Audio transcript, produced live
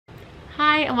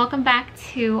Hi and welcome back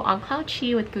to On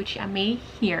Gaoci with Gaoci Ahmay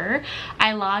here.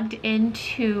 I logged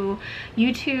into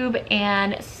YouTube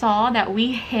and saw that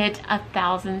we hit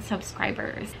 1,000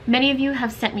 subscribers. Many of you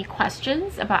have sent me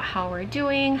questions about how we're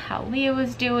doing, how Leo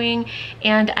is doing,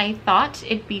 and I thought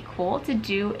it'd be cool to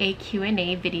do a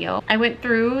Q&A video. I went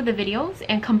through the videos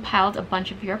and compiled a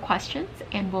bunch of your questions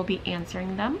and we'll be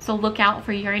answering them. So look out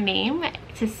for your name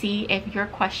to see if your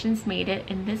questions made it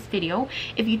in this video.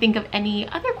 If you think of any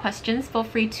other questions, feel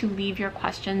free to leave your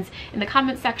questions in the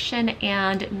comment section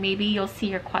and maybe you'll see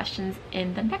your questions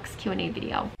in the next Q&A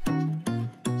video.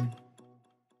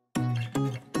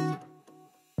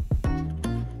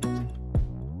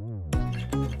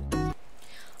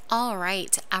 All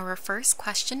right, our first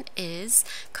question is,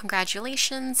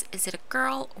 congratulations, is it a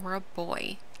girl or a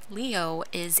boy? Leo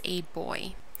is a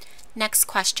boy. Next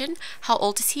question, how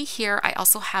old is he here? I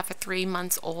also have a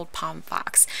 3-month-old Pom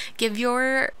Fox. Give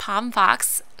your Pom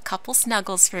Fox a couple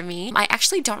snuggles for me. I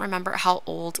actually don't remember how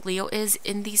old Leo is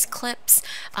in these clips,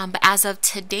 but as of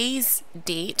today's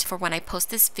date for when I post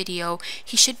this video,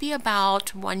 he should be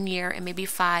about 1 year and maybe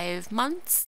 5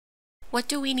 months. What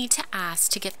do we need to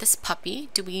ask to get this puppy?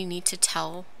 Do we need to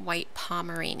tell White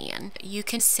Pomeranian? You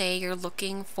can say you're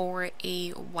looking for a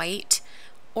white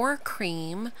or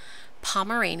cream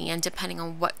Pomeranian, depending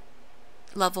on what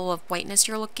level of whiteness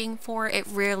you're looking for. It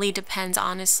really depends,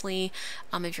 honestly,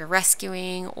 if you're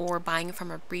rescuing or buying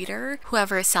from a breeder.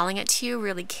 Whoever is selling it to you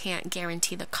really can't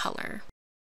guarantee the color.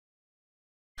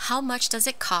 How much does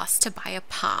it cost to buy a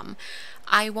Pom?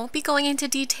 I won't be going into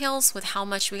details with how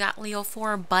much we got Leo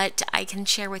for, but I can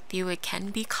share with you it can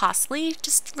be costly.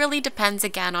 Just really depends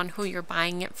again on who you're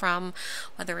buying it from,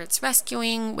 whether it's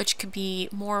rescuing, which could be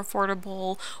more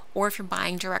affordable, or if you're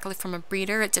buying directly from a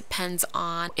breeder, it depends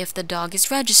on if the dog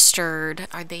is registered.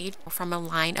 Are they from a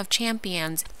line of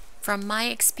champions? From my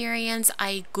experience,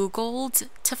 I Googled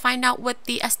to find out what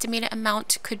the estimated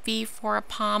amount could be for a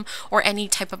Pom or any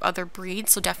type of other breed,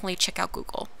 so definitely check out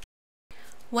Google.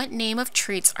 What name of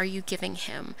treats are you giving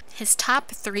him? His top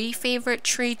 3 favorite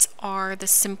treats are the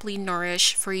Simply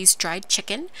Nourish freeze dried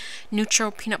chicken,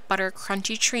 neutral peanut butter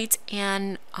crunchy treats,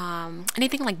 and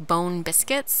anything like bone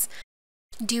biscuits.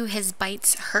 Do his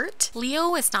bites hurt?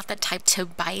 Leo is not the type to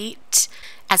bite.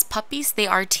 As puppies, they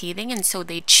are teething and so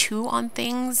they chew on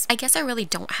things. I guess I really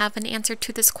don't have an answer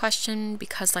to this question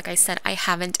because, like I said, I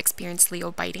haven't experienced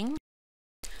Leo biting.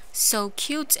 So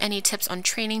cute. Any tips on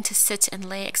training to sit and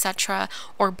lay, etc.,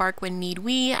 or bark when need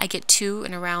we? I get 2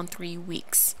 in around 3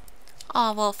 weeks.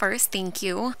 Oh, well, first, thank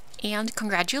you. And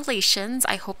congratulations.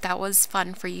 I hope that was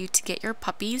fun for you to get your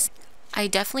puppies. I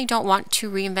definitely don't want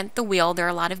to reinvent the wheel. There are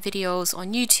a lot of videos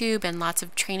on YouTube and lots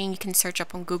of training you can search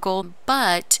up on Google,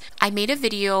 but I made a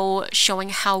video showing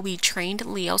how we trained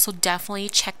Leo, so definitely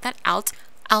check that out.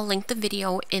 I'll link the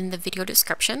video in the video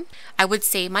description. I would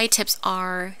say my tips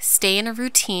are stay in a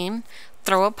routine,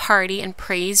 throw a party and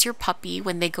praise your puppy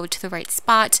when they go to the right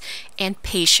spot, and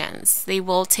patience. They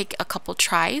will take a couple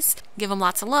tries. Give them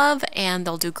lots of love and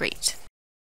they'll do great.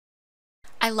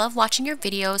 I love watching your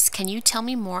videos. Can you tell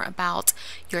me more about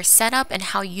your setup and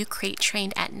how you crate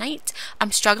trained at night?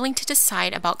 I'm struggling to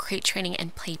decide about crate training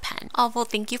and playpen. Oh, well,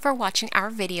 thank you for watching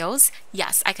our videos.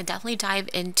 Yes, I can definitely dive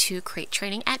into crate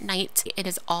training at night. It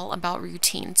is all about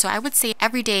routine. So I would say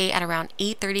every day at around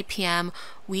 8:30 p.m.,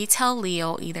 we tell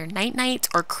Leo either night-night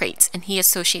or crate, and he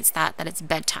associates that it's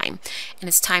bedtime. And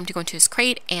it's time to go into his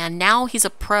crate, and now he's a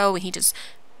pro and he just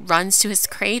runs to his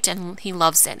crate and he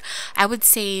loves it. I would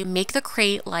say make the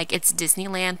crate like it's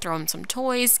Disneyland. Throw him some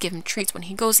toys, give him treats when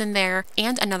he goes in there.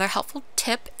 And another helpful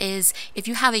tip is if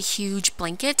you have a huge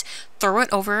blanket, throw it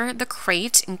over the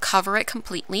crate and cover it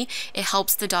completely. It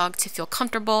helps the dog to feel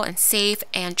comfortable and safe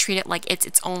and treat it like it's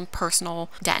its own personal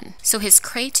den. So his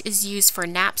crate is used for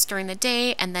naps during the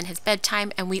day and then his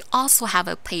bedtime, and we also have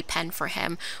a playpen for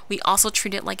him. We also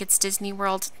treat it like it's Disney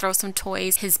World. Throw some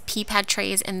toys. His pee pad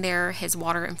tray is in there. His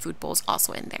water and food bowls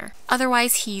also in there.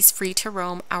 Otherwise, he's free to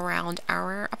roam around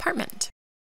our apartment.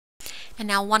 And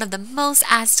now one of the most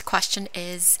asked question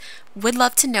is, would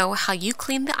love to know how you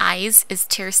clean the eyes. Is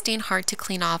tear stain hard to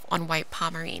clean off on White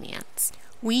Pomeranians?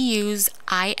 We use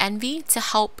Eye Envy to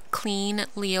help clean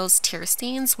Leo's tear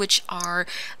stains, which are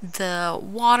the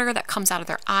water that comes out of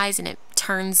their eyes and it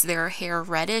turns their hair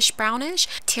reddish, brownish.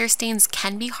 Tear stains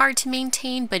can be hard to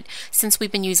maintain, but since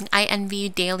we've been using Eye Envy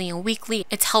daily and weekly,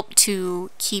 it's helped to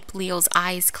keep Leo's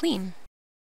eyes clean.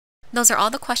 Those are all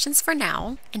the questions for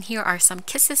now, and here are some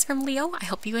kisses from Leo. I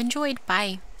hope you enjoyed.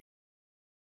 Bye.